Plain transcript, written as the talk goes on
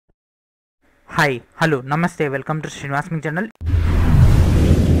Hi hello నమస్తే welcome to శ్రీనివాస్మెక్ channel.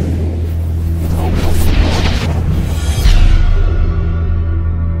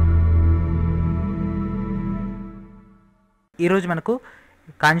 ఈరోజు మనకు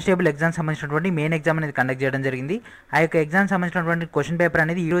కానిస్టేబుల్ ఎగ్జామ్ సంబంధించినటువంటి మెయిన్ ఎగ్జామ్ అనేది కండక్ట్ చేయడం జరిగింది. ఆ యొక్క ఎగ్జామ్ సంబంధించినటువంటి క్వశ్చన్ పేపర్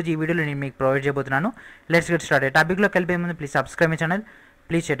అనేది ఈరోజు ఈ వీడియోలో నేను మీకు ప్రొవైడ్ చేయబోతున్నాను. Let's get started. టాపిక్లోకి వెళ్ళే ముందు please subscribe my channel,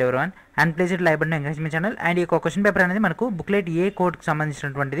 please share everyone and please it like button encourage my channel. And ఈ యొక్క క్వశ్చన్ పేపర్ అనేది మనకు బుక్లెట్ ఏ కోడ్కి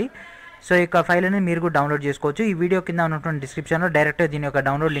సంబంధించినటువంటిది. సో ఈ యొక్క ఫైల్ అనేది మీరు కూడా డౌన్లోడ్ చేసుకోవచ్చు. ఈ వీడియో కింద ఉన్నటువంటి డిస్క్రిప్షన్లో డైరెక్ట్గా దీని యొక్క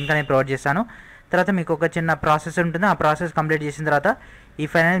డౌన్లోడ్ లింక్ అనేది ప్రొవైడ్ చేస్తాను. తర్వాత మీకు ఒక చిన్న ప్రాసెస్ ఉంటుంది. ఆ ప్రాసెస్ కంప్లీట్ చేసిన తర్వాత ఈ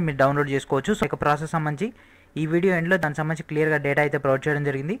ఫైల్ అనేది మీరు డౌన్లోడ్ చేసుకోవచ్చు. సో ఈ ప్రాసెస్ సంబంధించి ఈ వీడియో ఎండ్లో దానికి సంబంధించి క్లియర్గా డేటా అయితే ప్రొవైడ్ చేయడం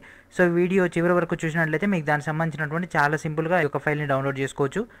జరిగింది. సో వీడియో చివరి వరకు చూసినట్లయితే మీకు దానికి సంబంధించినటువంటి చాలా సింపుల్గా ఈ యొక్క ఫైల్ని డౌన్లోడ్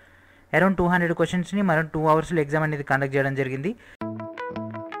చేసుకోవచ్చు. అరౌండ్ 200 క్వశ్చన్స్ని మనం 2 అవర్స్లో ఎగ్జామ్ అనేది కండక్ట్ చేయడం జరిగింది.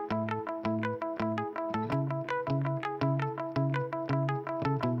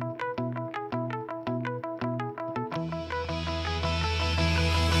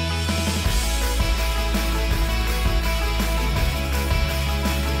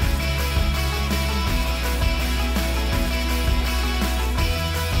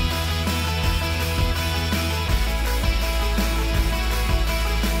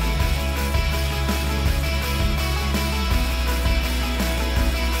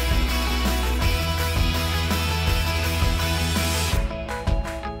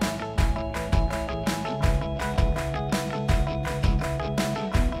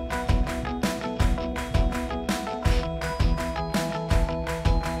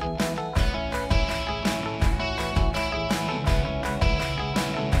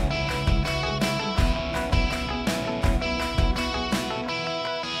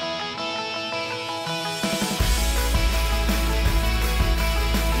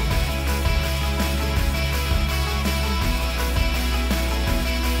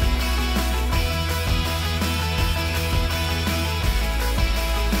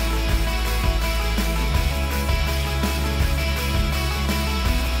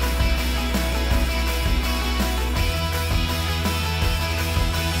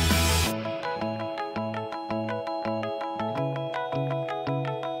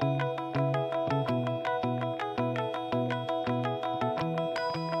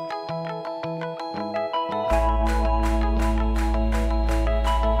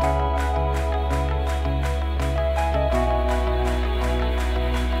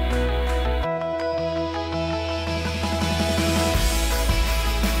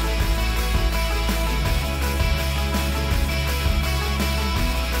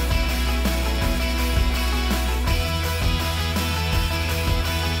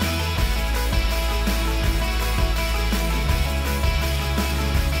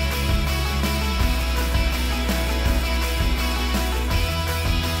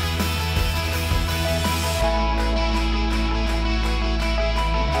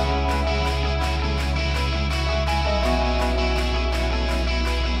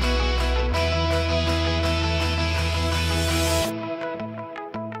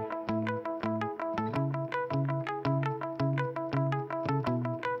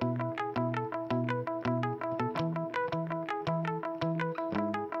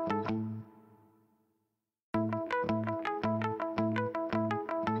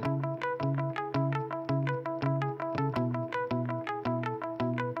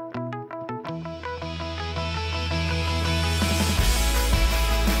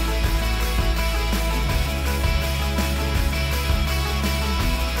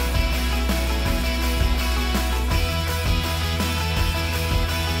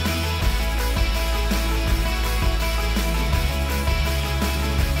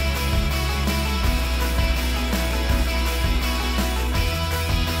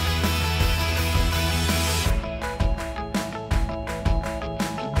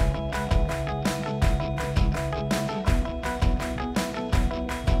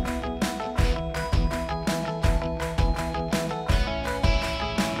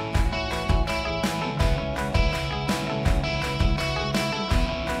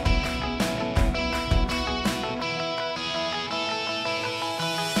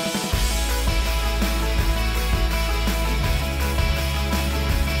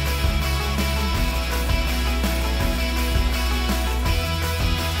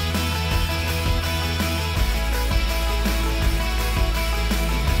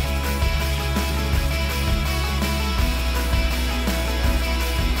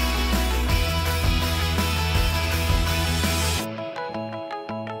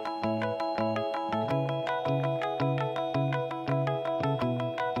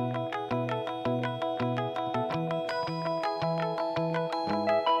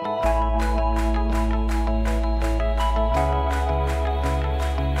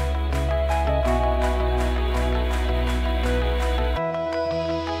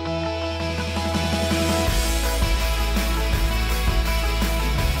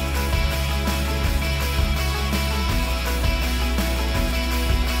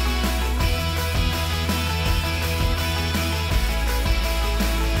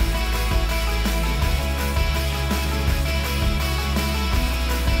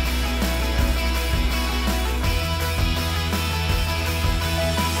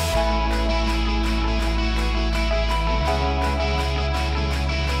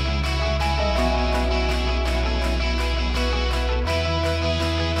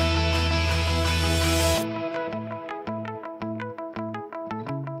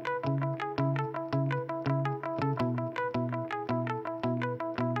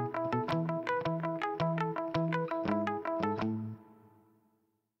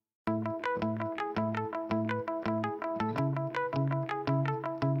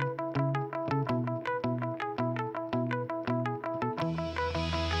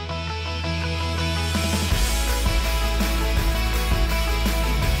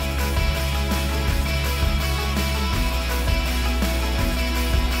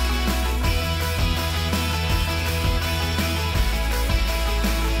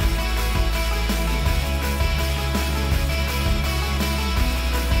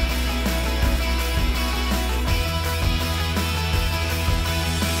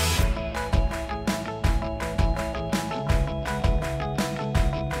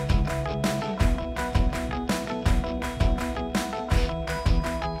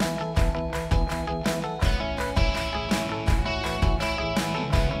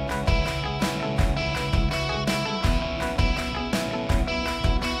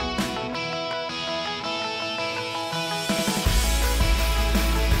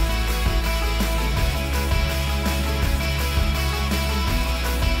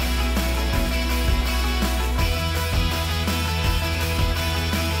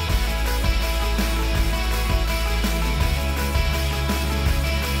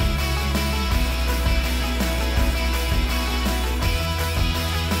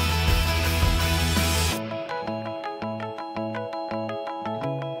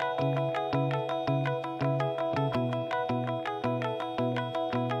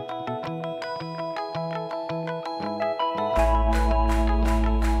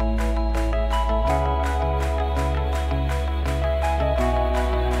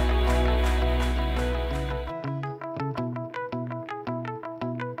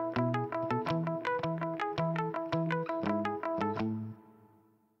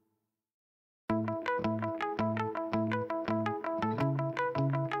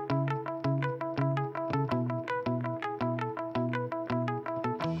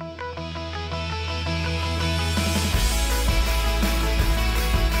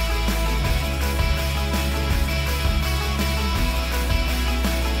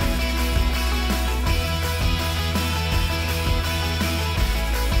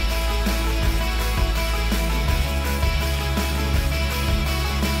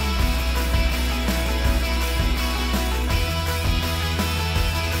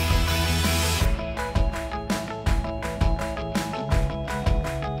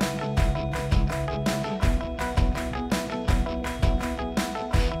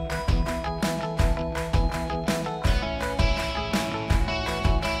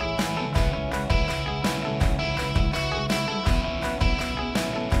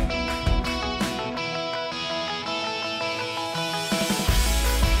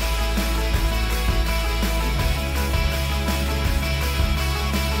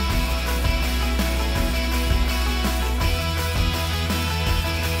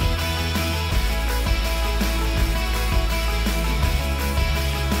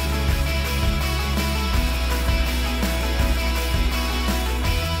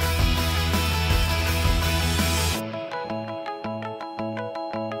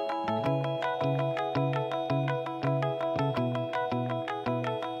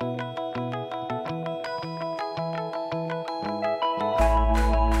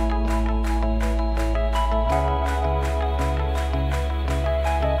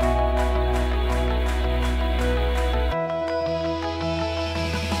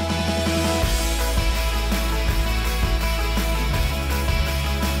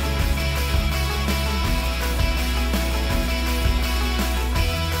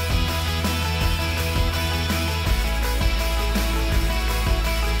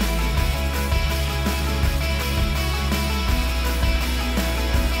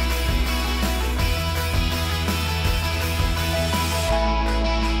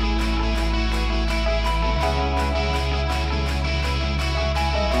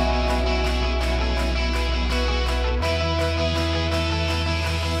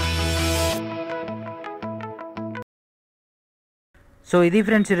 సో ఇది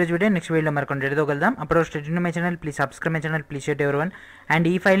ఫ్రెండ్స్ ఈరోజు వీడియో. నెక్స్ట్ వీడియోలో మరికొన్ని వీడియోతో కలుద్దాం. అప్పుడు stay tuned my channel, please subscribe my channel, please share everyone. And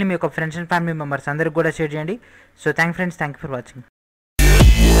ఈ ఫైల్ని మీ యొక్క ఫ్రెండ్స్ అండ్ ఫ్యామిలీ మెంబర్స్ అందరికి కూడా షేర్ చేయండి. So thank friends, thank you for watching.